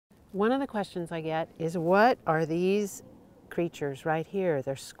One of the questions I get is, what are these creatures right here?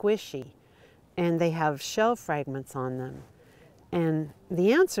 They're squishy and they have shell fragments on them. And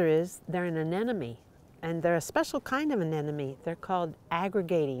the answer is they're an anemone. And they're a special kind of anemone. They're called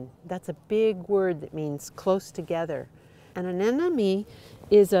aggregating. That's a big word that means close together. An anemone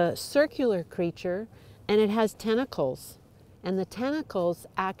is a circular creature and it has tentacles. And the tentacles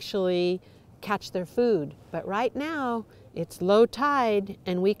actually catch their food. But right now it's low tide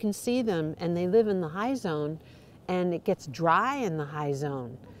and we can see them, and they live in the high zone, and it gets dry in the high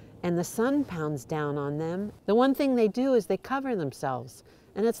zone and the sun pounds down on them. The one thing they do is they cover themselves,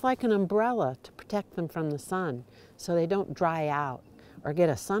 and it's like an umbrella to protect them from the sun so they don't dry out or get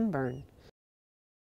a sunburn.